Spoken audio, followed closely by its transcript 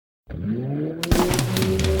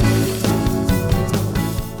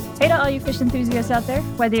Hey to all you fish enthusiasts out there.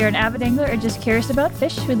 Whether you're an avid angler or just curious about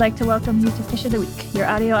fish, we'd like to welcome you to Fish of the Week, your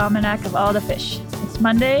audio almanac of all the fish. It's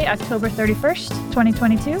Monday, October 31st,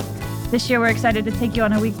 2022. This year, we're excited to take you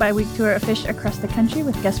on a week-by-week tour of fish across the country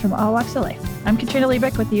with guests from all walks of life. I'm Katrina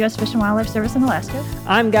Liebeck with the U.S. Fish and Wildlife Service in Alaska.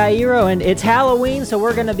 I'm Guy Eero, and it's Halloween, so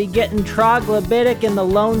we're going to be getting troglodytic in the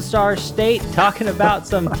Lone Star State, talking about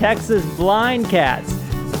some Texas blind cats.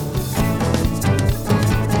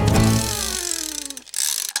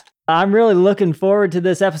 I'm really looking forward to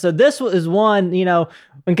this episode. This is one,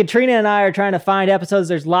 when Katrina and I are trying to find episodes,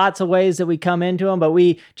 there's lots of ways that we come into them, but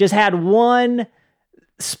we just had one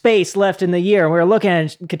space left in the year. And we were looking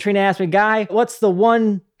at it, Katrina asked me, Guy, what's the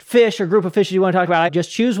one fish or group of fishes you want to talk about? I just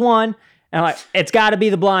choose one. And I'm like, it's got to be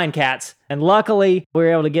the blind cats. And luckily, we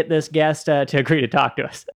were able to get this guest to agree to talk to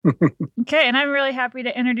us. Okay, and I'm really happy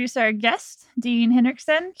to introduce our guest, Dean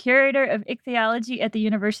Henriksen, curator of ichthyology at the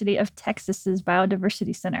University of Texas's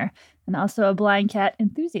Biodiversity Center, and also a blind cat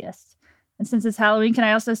enthusiast. And since it's Halloween, can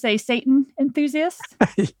I also say Satan enthusiast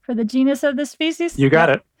for the genus of this species? You got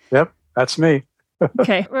it. Yep, that's me.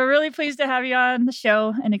 Okay, we're really pleased to have you on the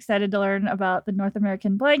show and excited to learn about the North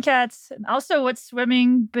American blind cats and also what's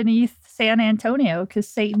swimming beneath San Antonio, because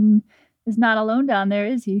Satan is not alone down there,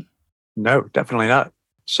 is he? No, definitely not.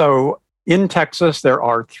 So in Texas, there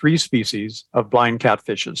are 3 species of blind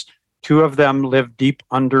catfishes. 2 of them live deep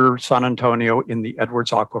under San Antonio in the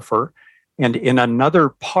Edwards Aquifer. And in another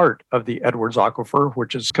part of the Edwards Aquifer,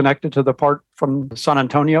 which is connected to the part from San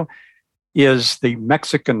Antonio, is the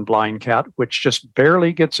Mexican blind cat, which just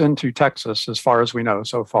barely gets into Texas as far as we know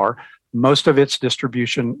so far. Most of its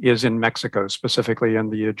distribution is in Mexico, specifically in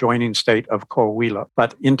the adjoining state of Coahuila.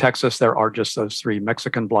 But in Texas, there are just those 3,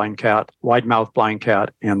 Mexican blind cat, wide-mouthed blind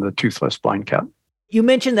cat, and the toothless blind cat. You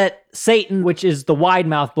mentioned that Satan, which is the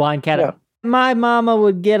wide-mouthed blind cat. Yeah. My mama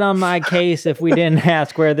would get on my case if we didn't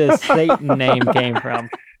ask where this Satan name came from.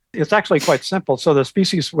 It's actually quite simple. So the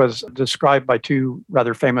species was described by 2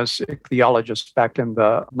 rather famous ichthyologists back in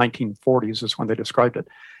the 1940s is when they described it.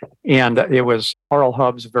 And it was Carl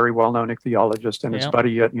Hubbs, a very well-known ichthyologist, and his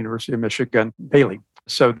buddy at University of Michigan, Bailey.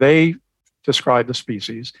 So they described the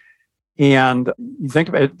species. And you think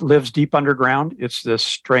about it, it lives deep underground. It's this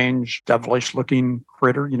strange, devilish-looking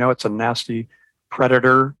critter. It's a nasty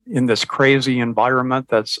predator in this crazy environment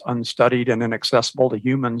that's unstudied and inaccessible to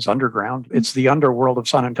humans underground. It's the underworld of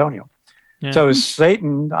San Antonio. Yeah. So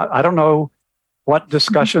Satan, I don't know what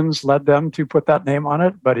discussions led them to put that name on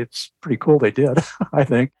it, but it's pretty cool they did, I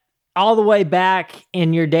think. All the way back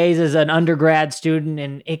in your days as an undergrad student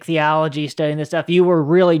in ichthyology, studying this stuff, you were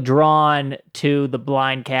really drawn to the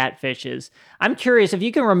blind catfishes. I'm curious if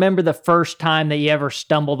you can remember the first time that you ever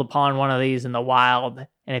stumbled upon one of these in the wild,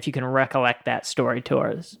 and if you can recollect that story to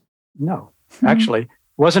us. No, actually,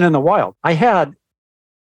 wasn't in the wild. I had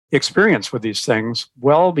experience with these things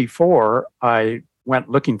well before I went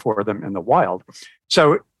looking for them in the wild.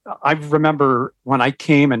 So I remember when I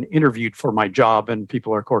came and interviewed for my job, and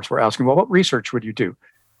people, of course, were asking, well, what research would you do?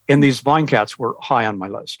 And these blind cats were high on my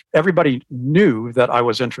list. Everybody knew that I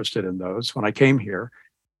was interested in those when I came here.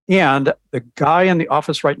 And the guy in the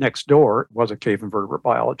office right next door was a cave invertebrate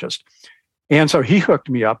biologist. And so he hooked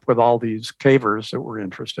me up with all these cavers that were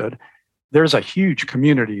interested. There's a huge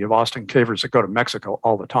community of Austin cavers that go to Mexico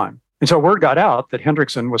all the time. And so word got out that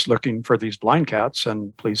Henriksen was looking for these blind cats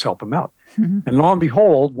and please help him out. Mm-hmm. And lo and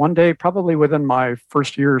behold, one day, probably within my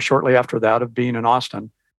first year, shortly after that of being in Austin,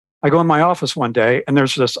 I go in my office one day and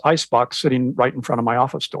there's this ice box sitting right in front of my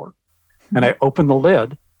office door. Mm-hmm. And I open the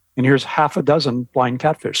lid and here's 6 blind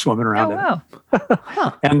catfish swimming around in it.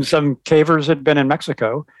 Huh. And some cavers had been in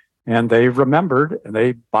Mexico and they remembered and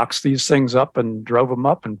they boxed these things up and drove them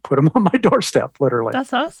up and put them on my doorstep, literally.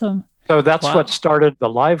 That's awesome. So that's what started the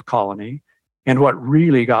live colony and what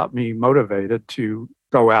really got me motivated to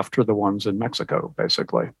go after the ones in Mexico,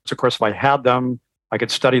 basically. So, of course, if I had them, I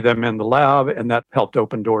could study them in the lab, and that helped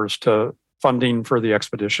open doors to funding for the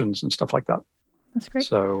expeditions and stuff like that. That's great.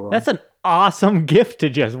 So that's an awesome gift to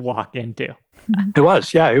just walk into. It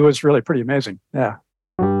was. Yeah, it was really pretty amazing. Yeah.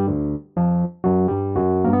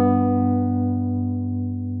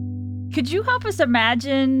 Could you help us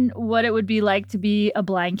imagine what it would be like to be a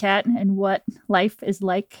blind cat and what life is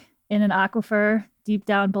like in an aquifer deep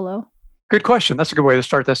down below? Good question. That's a good way to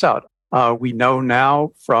start this out. We know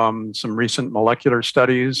now from some recent molecular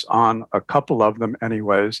studies on a couple of them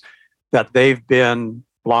anyways, that they've been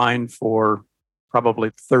blind for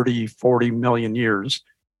probably 30, 40 million years,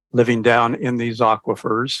 living down in these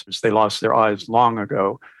aquifers. They lost their eyes long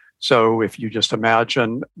ago. So if you just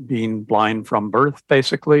imagine being blind from birth,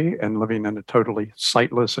 basically, and living in a totally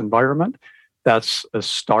sightless environment, that's a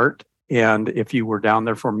start. And if you were down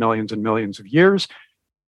there for millions and millions of years,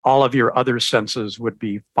 all of your other senses would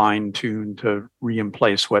be fine-tuned to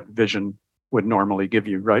reemplace what vision would normally give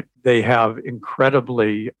you, right? They have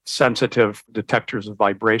incredibly sensitive detectors of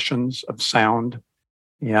vibrations, of sound,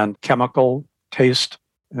 and chemical, taste,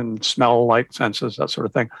 and smell-like senses, that sort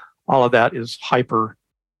of thing. All of that is hyper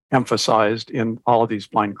emphasized in all of these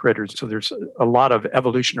blind critters. So there's a lot of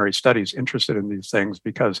evolutionary studies interested in these things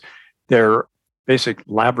because they're basic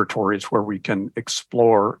laboratories where we can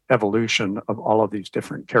explore evolution of all of these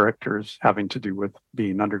different characters having to do with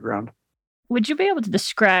being underground. Would you be able to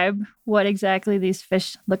describe what exactly these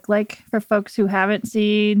fish look like for folks who haven't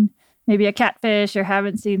seen maybe a catfish or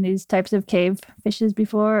haven't seen these types of cave fishes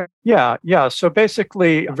before? Yeah. So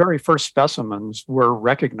basically, very first specimens were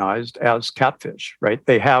recognized as catfish, right?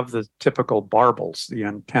 They have the typical barbels, the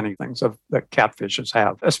antennae things that catfishes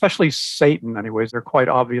have, especially Satan, anyways. They're quite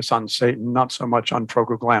obvious on Satan, not so much on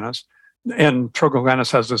Trogloglannus. And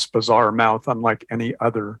Trogloglannus has this bizarre mouth, unlike any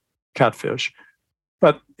other catfish.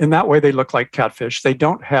 But in that way, they look like catfish. They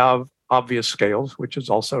don't have obvious scales, which is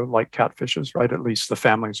also like catfishes, right? At least the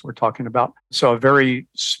families we're talking about. So a very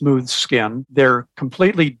smooth skin. They're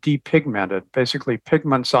completely depigmented. Basically,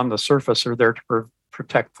 pigments on the surface are there to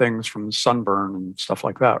protect things from sunburn and stuff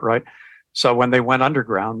like that, right? So when they went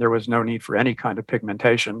underground, there was no need for any kind of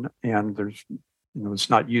pigmentation, and it's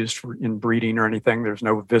not used in breeding or anything. There's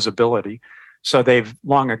no visibility. So they've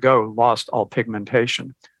long ago lost all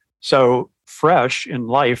pigmentation. So fresh in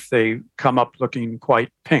life, they come up looking quite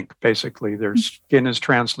pink, basically. Their skin is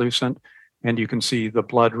translucent and you can see the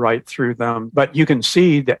blood right through them. But you can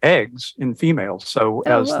see the eggs in females. So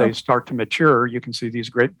as they start to mature, you can see these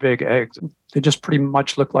great big eggs. They just pretty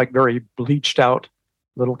much look like very bleached out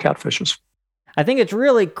little catfishes. I think it's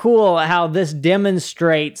really cool how this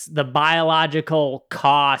demonstrates the biological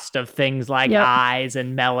cost of things like eyes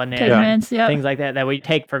and melanin, pigments, things like that we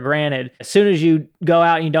take for granted. As soon as you go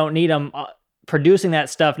out and you don't need them, producing that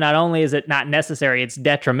stuff, not only is it not necessary, it's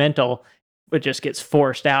detrimental. It just gets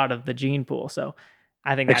forced out of the gene pool. So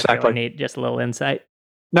I think that's really neat, just a little insight.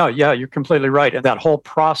 No, yeah, you're completely right. And that whole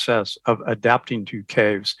process of adapting to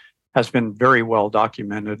caves has been very well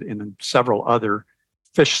documented in several other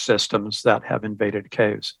fish systems that have invaded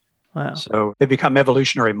caves. Wow. So they become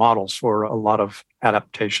evolutionary models for a lot of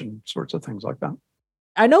adaptation sorts of things like that.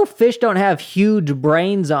 I know fish don't have huge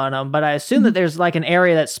brains on them, but I assume that there's like an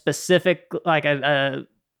area that's specific, like a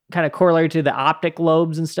kind of corollary to the optic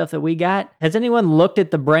lobes and stuff that we got. Has anyone looked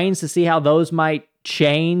at the brains to see how those might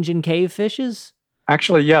change in cave fishes?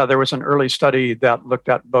 Actually, yeah, there was an early study that looked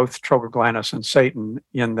at both Trogloglannus and Satan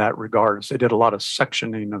in that regard. They did a lot of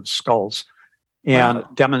sectioning of skulls and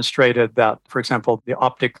demonstrated that, for example, the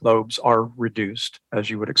optic lobes are reduced, as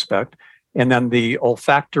you would expect. And then the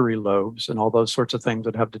olfactory lobes and all those sorts of things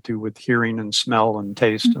that have to do with hearing and smell and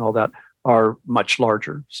taste and all that are much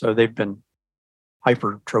larger. So they've been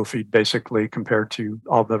hypertrophied, basically, compared to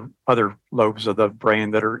all the other lobes of the brain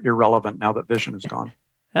that are irrelevant now that vision is gone.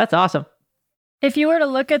 That's awesome. If you were to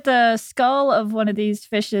look at the skull of one of these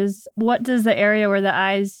fishes, what does the area where the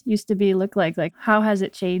eyes used to be look like? Like, how has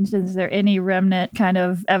it changed? Is there any remnant kind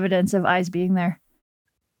of evidence of eyes being there?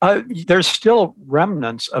 There's still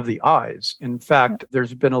remnants of the eyes. In fact,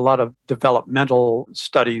 there's been a lot of developmental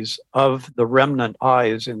studies of the remnant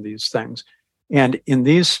eyes in these things. And in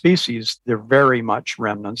these species, they're very much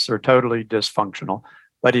remnants. They're totally dysfunctional.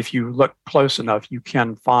 But if you look close enough, you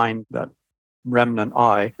can find that remnant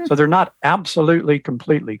eye. So they're not absolutely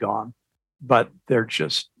completely gone, but they're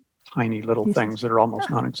just tiny little things that are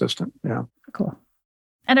almost non-existent. Yeah. Cool.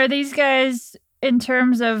 And are these guys, in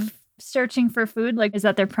terms of searching for food, like, is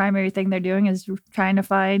that their primary thing they're doing, is trying to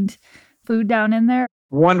find food down in there?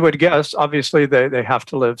 One would guess, obviously, they have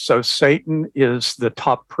to live. So Satan is the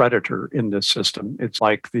top predator in this system. It's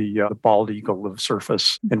like the bald eagle of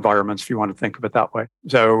surface environments, if you want to think of it that way.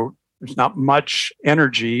 So there's not much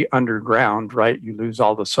energy underground, right? You lose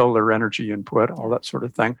all the solar energy input, all that sort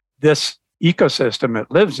of thing. This ecosystem it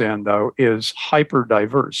lives in, though, is hyper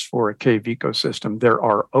diverse for a cave ecosystem. There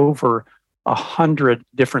are over 100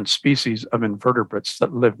 different species of invertebrates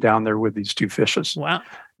that live down there with these two fishes. Wow.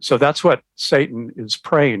 So that's what Satan is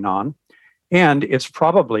preying on. And it's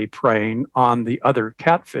probably preying on the other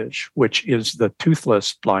catfish, which is the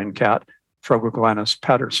toothless blind cat, Trogloglannus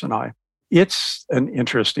pattersoni. It's an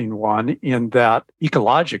interesting one in that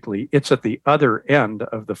ecologically, it's at the other end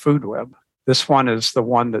of the food web. This one is the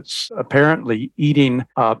one that's apparently eating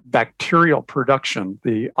bacterial production.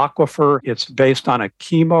 The aquifer, it's based on a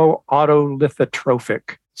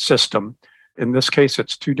chemoautolithotrophic system. In this case,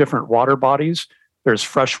 it's two different water bodies. There's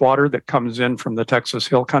fresh water that comes in from the Texas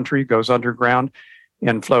Hill Country, goes underground,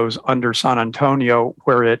 and flows under San Antonio,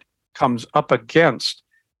 where it comes up against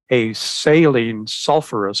a saline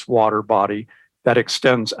sulfurous water body that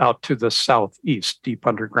extends out to the southeast, deep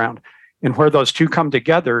underground. And where those two come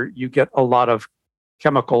together, you get a lot of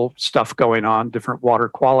chemical stuff going on, different water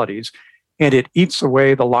qualities, and it eats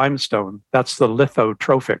away the limestone. That's the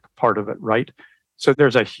lithotrophic part of it, right? So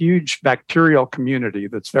there's a huge bacterial community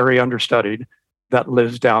that's very understudied that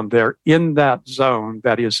lives down there in that zone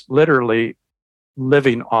that is literally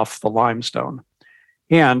living off the limestone.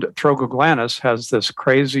 And Trogloglannus has this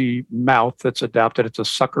crazy mouth that's adapted. It's a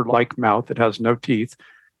sucker-like mouth. It has no teeth,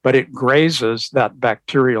 but it grazes that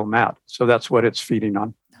bacterial mat. So that's what it's feeding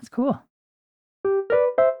on. That's cool.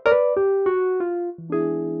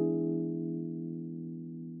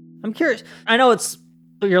 I'm curious. I know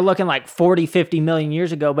you're looking like 40, 50 million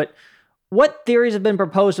years ago, but what theories have been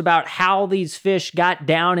proposed about how these fish got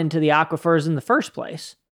down into the aquifers in the first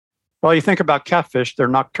place? Well, you think about catfish, they're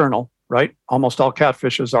nocturnal, right? Almost all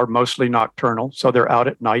catfishes are mostly nocturnal. So they're out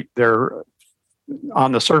at night. They're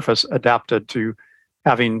on the surface adapted to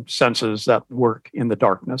having senses that work in the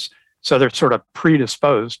darkness. So they're sort of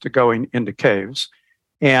predisposed to going into caves.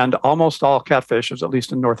 And almost all catfishes, at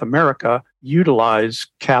least in North America, utilize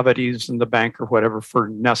cavities in the bank or whatever for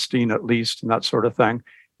nesting at least and that sort of thing.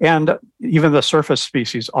 And even the surface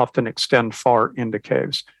species often extend far into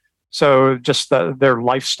caves. So just their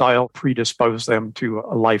lifestyle predisposed them to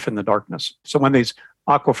a life in the darkness. So when these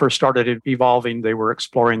aquifers started evolving, they were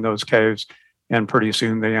exploring those caves, and pretty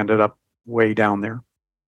soon they ended up way down there.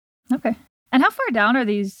 Okay. And how far down are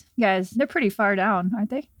these guys? They're pretty far down, aren't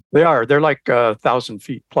they? They are. They're like 1,000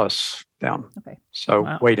 feet plus down. Okay. So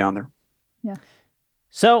wow. Way down there. Yeah.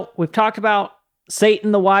 So we've talked about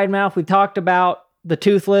Satan the wide mouth. We talked about the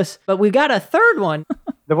toothless, but we've got a third one.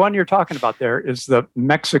 The one you're talking about there is the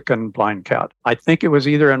Mexican blind cat. I think it was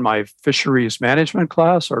either in my fisheries management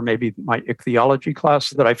class or maybe my ichthyology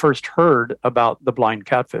class that I first heard about the blind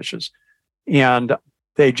catfishes. And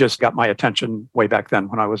they just got my attention way back then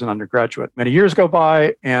when I was an undergraduate. Many years go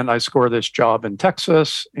by and I score this job in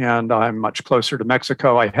Texas and I'm much closer to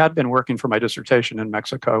Mexico. I had been working for my dissertation in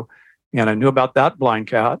Mexico and I knew about that blind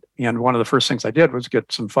cat. And one of the first things I did was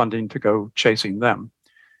get some funding to go chasing them.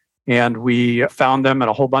 And we found them in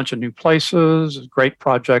a whole bunch of new places, great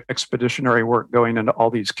project, expeditionary work going into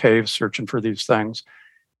all these caves, searching for these things,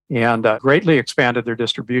 and greatly expanded their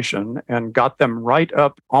distribution and got them right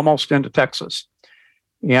up almost into Texas.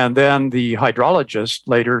 And then the hydrologist,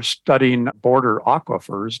 later studying border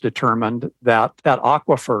aquifers, determined that that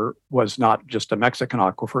aquifer was not just a Mexican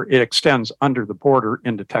aquifer. It extends under the border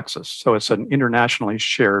into Texas. So it's an internationally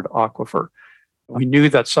shared aquifer. We knew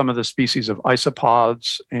that some of the species of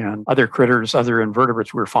isopods and other critters, other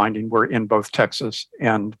invertebrates we were finding were in both Texas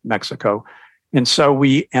and Mexico. And so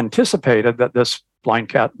we anticipated that this blind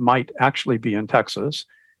cat might actually be in Texas.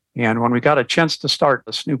 And when we got a chance to start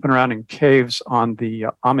snooping around in caves on the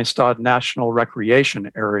Amistad National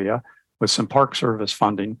Recreation Area with some Park Service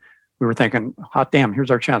funding, we were thinking, hot damn, here's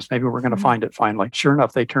our chance. Maybe we're going to find it finally. Sure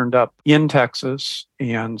enough, they turned up in Texas.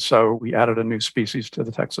 And so we added a new species to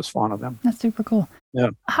the Texas fauna then. That's super cool. Yeah.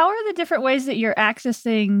 How are the different ways that you're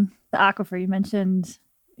accessing the aquifer? You mentioned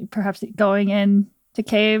perhaps going in to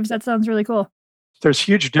caves. That sounds really cool. There's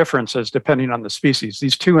huge differences depending on the species.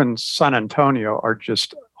 These two in San Antonio are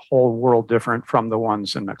just a whole world different from the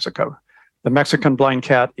ones in Mexico. The Mexican blind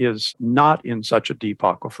cat is not in such a deep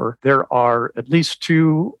aquifer. There are at least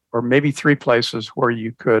 2 or maybe 3 places where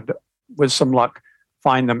you could, with some luck,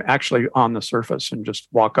 find them actually on the surface and just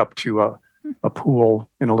walk up to a pool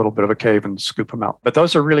in a little bit of a cave and scoop them out. But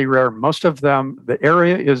those are really rare. Most of them, the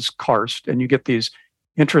area is karst, and you get these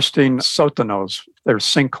interesting sotanos. They're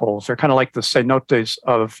sinkholes. They're kind of like the cenotes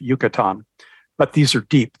of Yucatan. But these are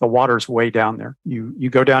deep. The water's way down there. You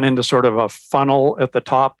go down into sort of a funnel at the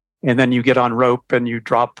top, and then you get on rope and you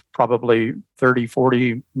drop probably 30,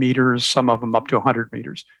 40 meters, some of them up to 100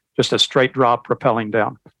 meters, just a straight drop rappelling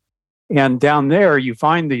down. And down there, you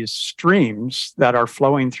find these streams that are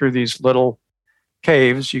flowing through these little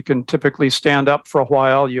caves. You can typically stand up for a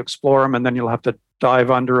while, you explore them, and then you'll have to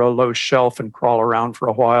dive under a low shelf and crawl around for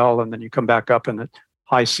a while, and then you come back up and it's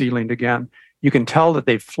high ceilinged again. You can tell that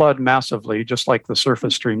they flood massively, just like the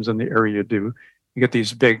surface streams in the area do. You get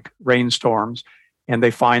these big rainstorms, and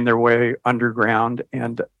they find their way underground.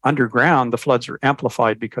 And underground, the floods are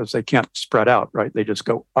amplified because they can't spread out, right? They just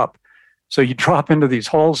go up. So you drop into these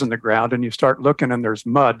holes in the ground, and you start looking, and there's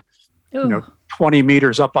mud, 20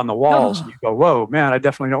 meters up on the walls. And you go, whoa, man, I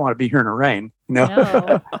definitely don't want to be here in the rain.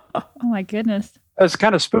 No. Oh, my goodness. It's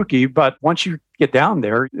kind of spooky, but once you get down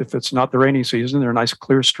there, if it's not the rainy season, they're nice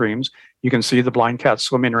clear streams. You can see the blind cats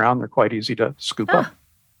swimming around. They're quite easy to scoop up.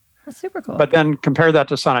 That's super cool. But then compare that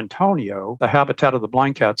to San Antonio. The habitat of the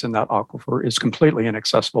blind cats in that aquifer is completely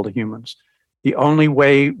inaccessible to humans. The only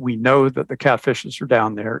way we know that the catfishes are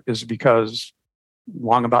down there is because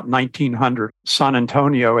long about 1900, San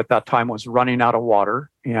Antonio at that time was running out of water,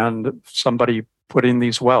 and somebody put in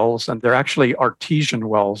these wells, and they're actually artesian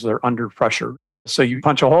wells. They're under pressure. So you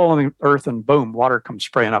punch a hole in the earth and boom, water comes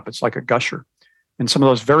spraying up. It's like a gusher. And some of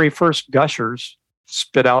those very first gushers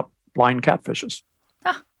spit out blind catfishes.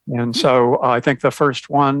 And so I think the first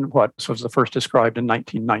one, was the first described in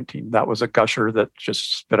 1919. That was a gusher that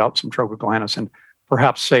just spit out some Trochoglanus and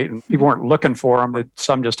perhaps Satan. People weren't looking for them.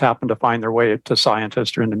 Some just happened to find their way to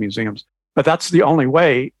scientists or into museums. But that's the only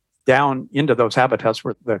way down into those habitats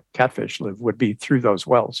where the catfish live would be through those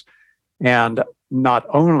wells. And not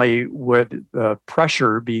only would the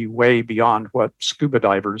pressure be way beyond what scuba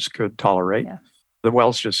divers could tolerate, the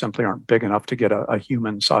wells just simply aren't big enough to get a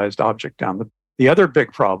human-sized object down. The other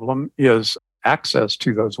big problem is access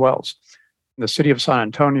to those wells. The city of San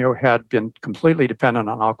Antonio had been completely dependent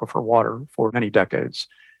on aquifer water for many decades.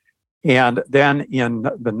 And then in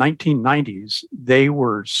the 1990s, they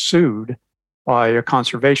were sued by a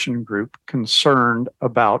conservation group concerned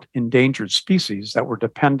about endangered species that were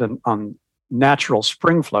dependent on natural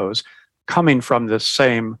spring flows coming from this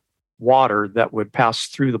same water that would pass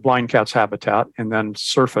through the blind cat's habitat and then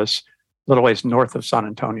surface a little ways north of San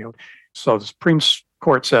Antonio. So the Supreme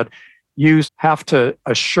Court said, you have to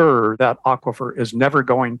assure that aquifer is never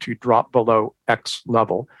going to drop below X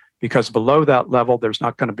level, because below that level, there's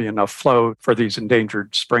not going to be enough flow for these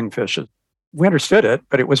endangered spring fishes. We understood it,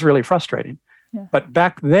 but it was really frustrating. Yeah. But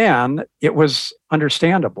back then, it was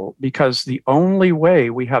understandable, because the only way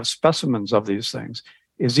we have specimens of these things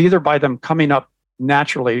is either by them coming up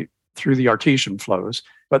naturally through the artesian flows,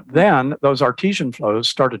 but then those artesian flows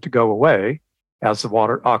started to go away as the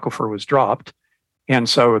water aquifer was dropped. And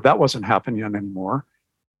so that wasn't happening anymore.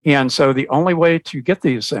 And so the only way to get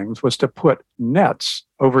these things was to put nets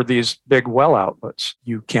over these big well outlets.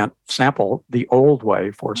 You can't sample the old way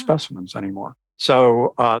for specimens anymore.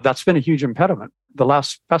 So that's been a huge impediment. The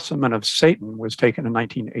last specimen of Satan was taken in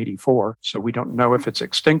 1984. So we don't know if it's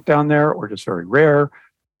extinct down there or just very rare,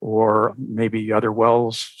 or maybe other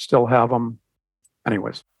wells still have them.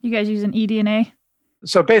 Anyways. You guys using eDNA?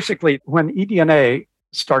 So basically, when eDNA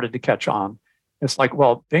started to catch on, it's like,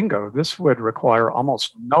 well, bingo, this would require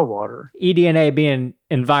almost no water. eDNA being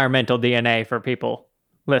environmental DNA for people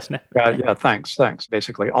listening. Yeah, thanks.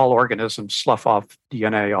 Basically, all organisms slough off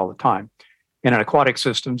DNA all the time. And in aquatic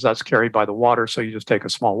systems, that's carried by the water. So you just take a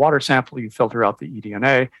small water sample, you filter out the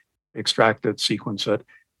eDNA, extract it, sequence it.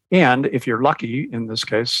 And if you're lucky, in this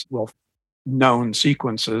case, known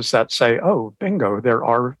sequences that say, oh, bingo, there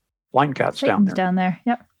are blind cats Satan's down there.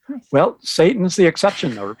 Yep. Nice. Well, Satan's the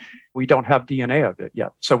exception, though. We don't have DNA of it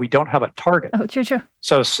yet. So we don't have a target. Oh, true.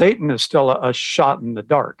 So Satan is still a shot in the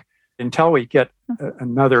dark. Until we get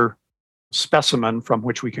another specimen from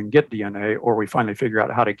which we can get DNA, or we finally figure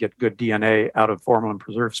out how to get good DNA out of formalin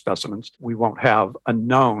preserved specimens, we won't have a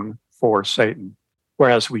known for Satan.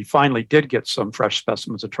 Whereas we finally did get some fresh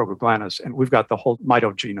specimens of Trochoglanus, and we've got the whole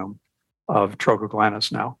mitogenome of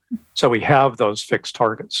Trochoglanus now. So we have those fixed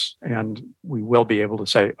targets, and we will be able to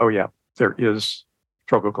say, oh yeah, there is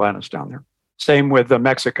Trochoglanus down there. Same with the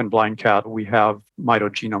Mexican blind cat. We have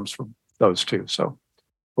mitogenomes for those too. So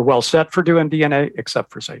we're well set for doing DNA,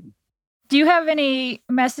 except for Satan. Do you have any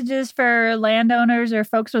messages for landowners or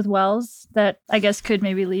folks with wells that I guess could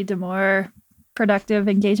maybe lead to more productive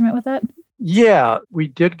engagement with it? Yeah, we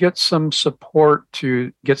did get some support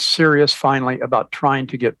to get serious finally about trying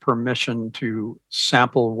to get permission to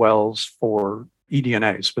sample wells for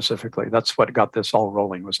eDNA specifically. That's what got this all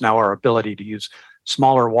rolling, was now our ability to use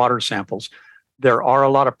smaller water samples. There are a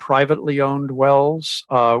lot of privately owned wells.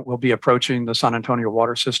 We'll be approaching the San Antonio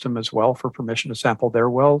water system as well for permission to sample their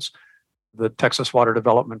wells. The Texas Water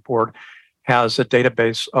Development Board has a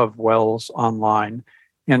database of wells online.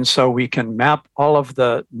 And so we can map all of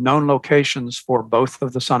the known locations for both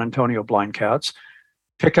of the San Antonio blind cats,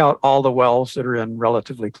 pick out all the wells that are in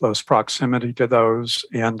relatively close proximity to those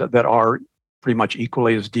and that are pretty much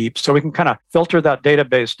equally as deep. So we can kind of filter that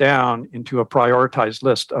database down into a prioritized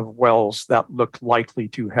list of wells that look likely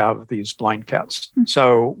to have these blind cats.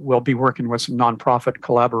 So we'll be working with some nonprofit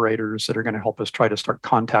collaborators that are going to help us try to start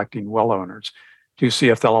contacting well owners to see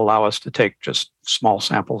if they'll allow us to take just small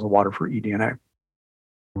samples of water for eDNA.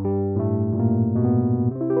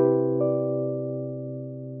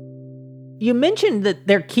 You mentioned that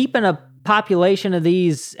they're keeping a population of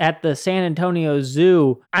these at the San Antonio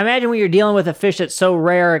Zoo. I imagine when you're dealing with a fish that's so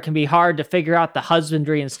rare, it can be hard to figure out the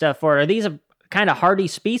husbandry and stuff for it. Are these a kind of hardy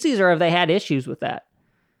species, or have they had issues with that?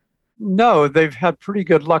 No, they've had pretty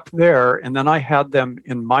good luck there. And then I had them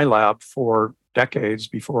in my lab for decades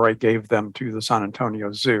before I gave them to the San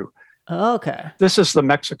Antonio Zoo. Okay. This is the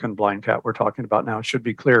Mexican blind cat we're talking about now. It should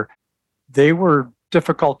be clear. They were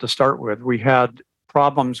difficult to start with. We had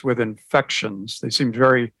problems with infections. They seemed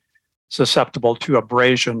very susceptible to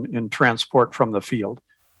abrasion in transport from the field.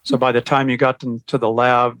 So by the time you got them to the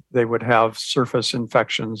lab, they would have surface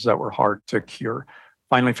infections that were hard to cure.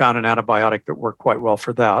 Finally found an antibiotic that worked quite well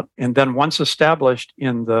for that. And then once established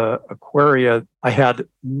in the aquaria, I had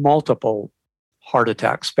multiple heart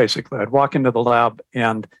attacks, basically. I'd walk into the lab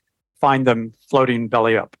and find them floating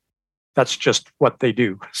belly up. That's just what they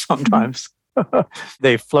do sometimes.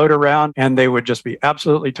 They float around and they would just be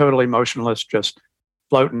absolutely, totally motionless, just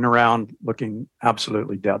floating around looking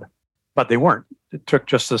absolutely dead. But they weren't. It took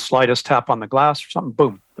just the slightest tap on the glass or something,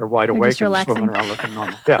 boom, they're wide awake and swimming around looking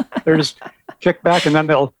normal. Yeah, they're just kick back and then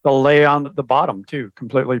they'll lay on the bottom too,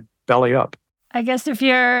 completely belly up. I guess if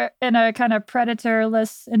you're in a kind of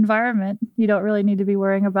predator-less environment, you don't really need to be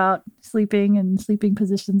worrying about sleeping and sleeping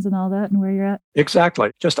positions and all that and where you're at.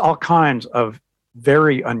 Exactly. Just all kinds of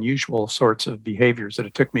very unusual sorts of behaviors that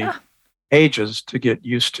it took me ages to get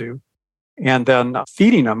used to. And then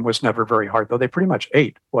feeding them was never very hard, though they pretty much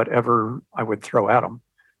ate whatever I would throw at them.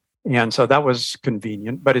 And so that was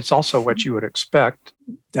convenient, but it's also what you would expect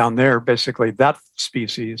down there. Basically, that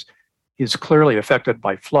species is clearly affected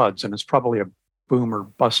by floods, and it's probably a boom or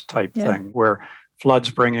bust type thing where floods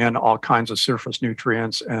bring in all kinds of surface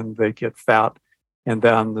nutrients and they get fat, and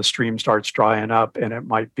then the stream starts drying up, and it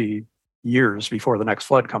might be years before the next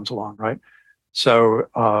flood comes along, right?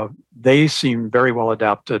 So they seem very well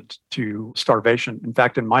adapted to starvation. In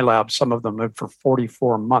fact, in my lab, some of them lived for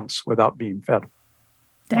 44 months without being fed.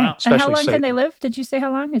 Dang. Wow. And how long can they live? Did you say how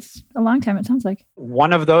long? It's a long time, it sounds like.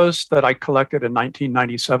 One of those that I collected in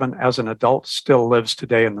 1997 as an adult still lives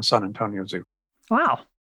today in the San Antonio Zoo. Wow.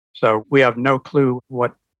 So we have no clue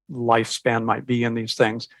what lifespan might be in these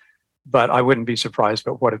things, but I wouldn't be surprised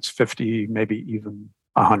at what it's 50, maybe even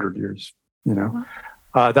 100 years, you know.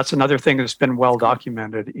 Wow. That's another thing that's been well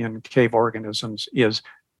documented in cave organisms is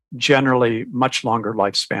generally much longer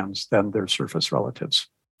lifespans than their surface relatives.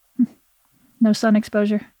 No sun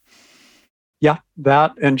exposure. Yeah,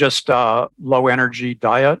 that and just low energy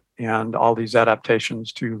diet and all these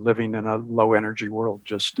adaptations to living in a low energy world,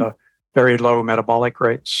 just very low metabolic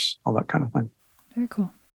rates, all that kind of thing. Very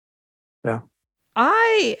cool. Yeah.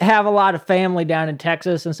 I have a lot of family down in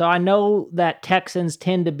Texas, and so I know that Texans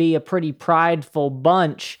tend to be a pretty prideful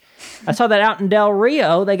bunch. I saw that out in Del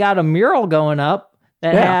Rio, they got a mural going up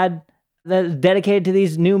that that's dedicated to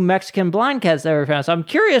these new Mexican blind cats that were found. So I'm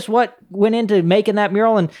curious what went into making that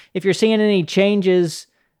mural and if you're seeing any changes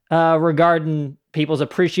regarding people's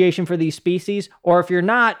appreciation for these species, or if you're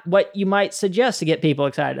not, what you might suggest to get people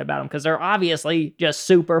excited about them, because they're obviously just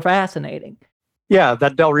super fascinating. Yeah,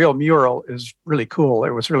 that Del Rio mural is really cool. It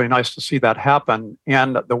was really nice to see that happen.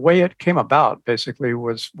 And the way it came about basically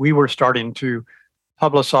was we were starting to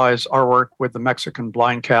publicize our work with the Mexican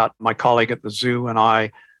blind cat. My colleague at the zoo and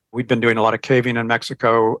I, we'd been doing a lot of caving in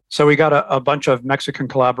Mexico. So we got a bunch of Mexican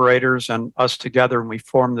collaborators and us together, and we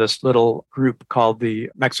formed this little group called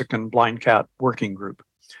the Mexican Blind Cat Working Group.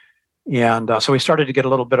 And so we started to get a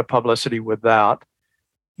little bit of publicity with that.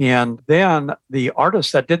 And then the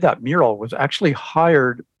artist that did that mural was actually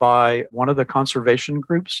hired by one of the conservation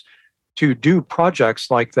groups to do projects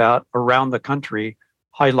like that around the country,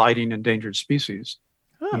 highlighting endangered species.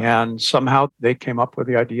 Oh. And somehow they came up with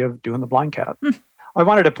the idea of doing the blind cat. I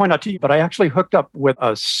wanted to point out to you, but I actually hooked up with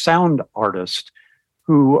a sound artist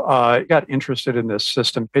who got interested in this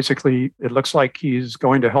system. Basically, it looks like he's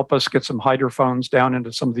going to help us get some hydrophones down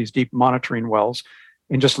into some of these deep monitoring wells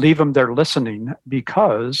and just leave them there listening,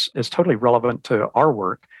 because it's totally relevant to our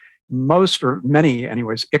work. Most, or many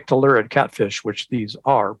anyways, ictolurid catfish, which these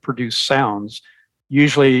are, produce sounds,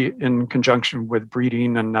 usually in conjunction with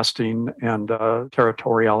breeding and nesting and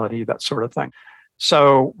territoriality, that sort of thing.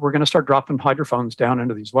 So we're going to start dropping hydrophones down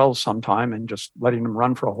into these wells sometime and just letting them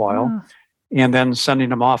run for a while, and then sending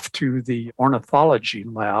them off to the ornithology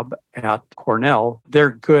lab at Cornell.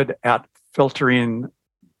 They're good at filtering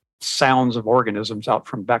sounds of organisms out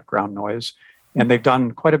from background noise. And they've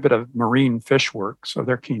done quite a bit of marine fish work. So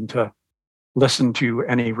they're keen to listen to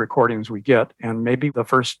any recordings we get. And maybe the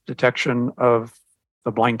first detection of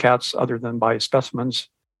the blind cats, other than by specimens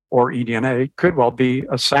or eDNA, could well be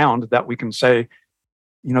a sound that we can say,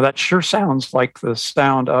 you know, that sure sounds like the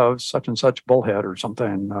sound of such and such bullhead or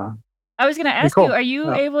something. I was going to ask cool. you, are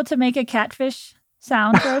you Yeah. able to make a catfish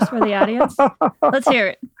sound for us for the audience? Let's hear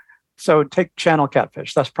it. So take channel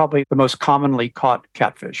catfish. That's probably the most commonly caught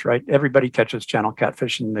catfish, right? Everybody catches channel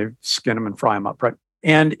catfish and they skin them and fry them up, right?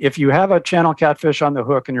 And if you have a channel catfish on the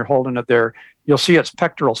hook and you're holding it there, you'll see its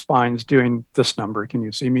pectoral spines doing this number. Can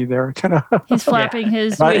you see me there? He's flapping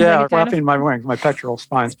his wings. Yeah, flapping my wings, my pectoral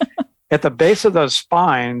spines. At the base of those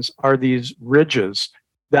spines are these ridges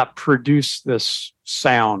that produce this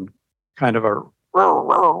sound, kind of a That's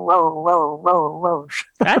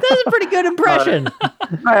a pretty good impression.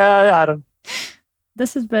 I don't.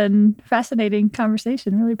 This has been fascinating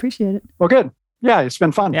conversation. Really appreciate it. Well, good. Yeah, it's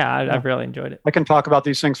been fun. Yeah, I've really enjoyed it. I can talk about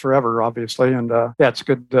these things forever, obviously. And yeah, it's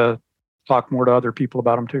good to talk more to other people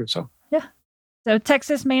about them too. So, yeah. So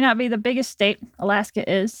Texas may not be the biggest state, Alaska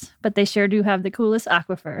is, but they sure do have the coolest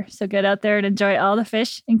aquifer. So get out there and enjoy all the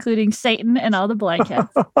fish, including Satan and all the blind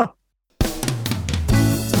cats.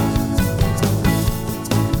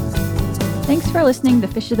 Thanks for listening to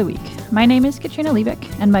Fish of the Week. My name is Katrina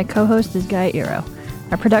Liebeck, and my co-host is Guy Eero.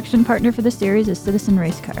 Our production partner for the series is Citizen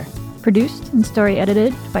Racecar. Produced and story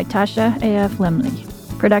edited by Tasha A.F. Lemley.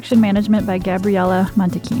 Production management by Gabriella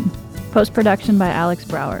Montequin. Post-production by Alex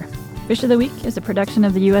Brower. Fish of the Week is a production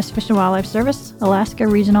of the U.S. Fish and Wildlife Service, Alaska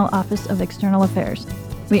Regional Office of External Affairs.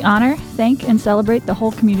 We honor, thank, and celebrate the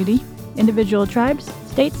whole community, individual tribes,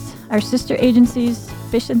 states, our sister agencies,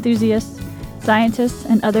 fish enthusiasts, scientists,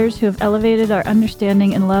 and others who have elevated our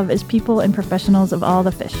understanding and love as people and professionals of all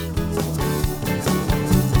the fish.